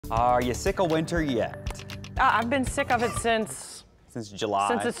Are you sick of winter yet? I've been sick of it since July.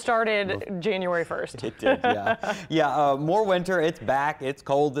 Since it started January 1st. It did, yeah. Yeah, more winter. It's back. It's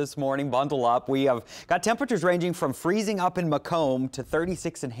cold this morning. Bundle up. We have got temperatures ranging from freezing up in Macomb to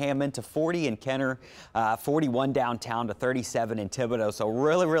 36 in Hammond to 40 in Kenner, 41 downtown to 37 in Thibodaux. So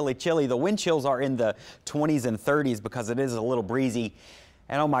really, really chilly. The wind chills are in the 20s and 30s because it is a little breezy.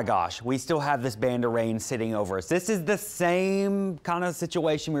 And oh my gosh, we still have this band of rain sitting over us. This is the same kind of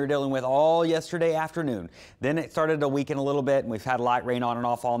situation we were dealing with all yesterday afternoon. Then it started to weaken a little bit, and we've had light rain on and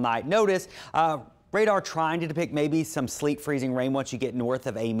off all night. Notice radar trying to depict maybe some sleet freezing rain once you get north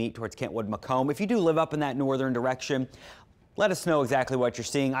of Amite towards Kentwood, Macomb. If you do live up in that northern direction, let us know exactly what you're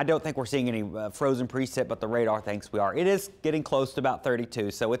seeing. I don't think we're seeing any frozen precip, but the radar thinks we are. It is getting close to about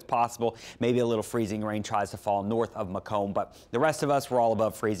 32, so it's possible maybe a little freezing rain tries to fall north of Macomb, but the rest of us, we're all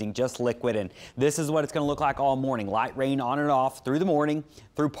above freezing, just liquid, and this is what it's going to look like all morning. Light rain on and off through the morning,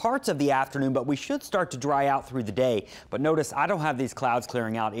 through parts of the afternoon, but we should start to dry out through the day. But notice I don't have these clouds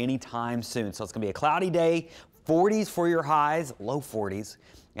clearing out anytime soon, so it's going to be a cloudy day, 40s for your highs, low 40s.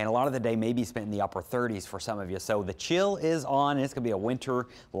 And a lot of the day may be spent in the upper 30s for some of you. So the chill is on, and it's going to be a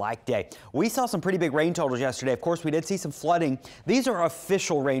winter-like day. We saw some pretty big rain totals yesterday. Of course, we did see some flooding. These are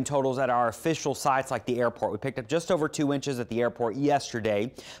official rain totals at our official sites like the airport. We picked up just over 2 inches at the airport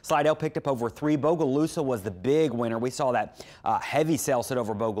yesterday. Slidell picked up over 3. Bogalusa was the big winner. We saw that heavy sail sit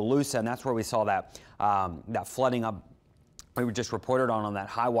over Bogalusa, and that's where we saw that, that flooding up. We were just reported on that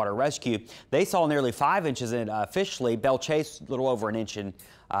high water rescue. They saw nearly 5 inches in officially. Belle Chase, a little over an inch and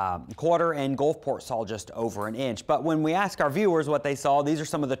quarter, and Gulfport saw just over an inch. But when we ask our viewers what they saw, these are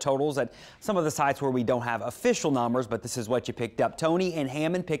some of the totals at some of the sites where we don't have official numbers, but this is what you picked up. Tony and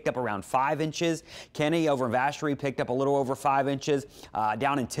Hammond picked up around 5 inches. Kenny over in Vacherie picked up a little over 5 inches.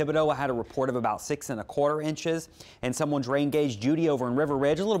 Down in Thibodaux, I had a report of about 6 1/4 inches. And someone's rain gauge, Judy over in River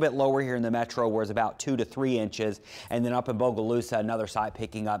Ridge, a little bit lower here in the metro, was about 2 to 3 inches. And then up in Bogalusa, another site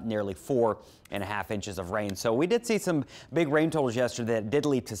picking up nearly 4.5 inches of rain. So we did see some big rain totals yesterday that did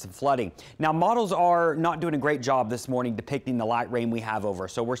lead to some flooding. Now, models are not doing a great job this morning depicting the light rain we have over.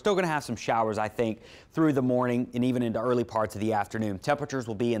 So we're still going to have some showers, I think, through the morning and even into early parts of the afternoon. Temperatures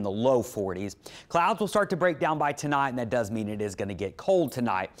will be in the low 40s. Clouds will start to break down by tonight, and that does mean it is going to get cold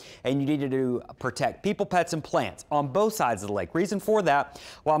tonight. And you need to protect people, pets, and plants on both sides of the lake. Reason for that,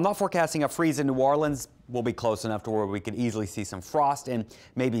 while I'm not forecasting a freeze in New Orleans, we'll be close enough to where we could easily see some frost and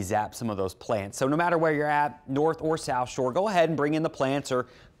maybe zap some of those plants. So no matter where you're at, north or south shore, go ahead and bring in the plants or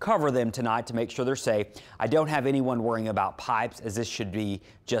cover them tonight to make sure they're safe. I don't have anyone worrying about pipes, as this should be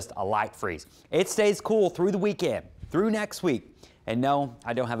just a light freeze. It stays cool through the weekend, through next week. And no,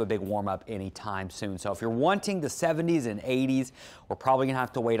 I don't have a big warm up anytime soon. So if you're wanting the 70s and 80s, we're probably gonna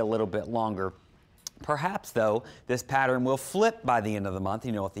have to wait a little bit longer. Perhaps, though, this pattern will flip by the end of the month.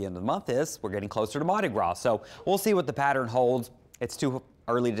 You know what the end of the month is. We're getting closer to Mardi Gras. So we'll see what the pattern holds. It's too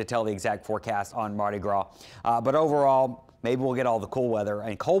early to tell the exact forecast on Mardi Gras. But overall, maybe we'll get all the cool weather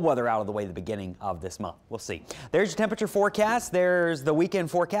and cold weather out of the way at the beginning of this month. We'll see. There's your temperature forecast. There's the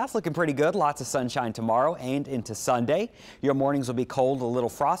weekend forecast looking pretty good. Lots of sunshine tomorrow and into Sunday. Your mornings will be cold, a little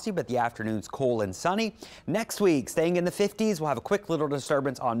frosty, but the afternoons cool and sunny. Next week, staying in the 50s. We'll have a quick little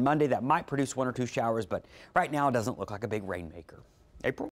disturbance on Monday that might produce 1 or 2 showers, but right now it doesn't look like a big rainmaker. April?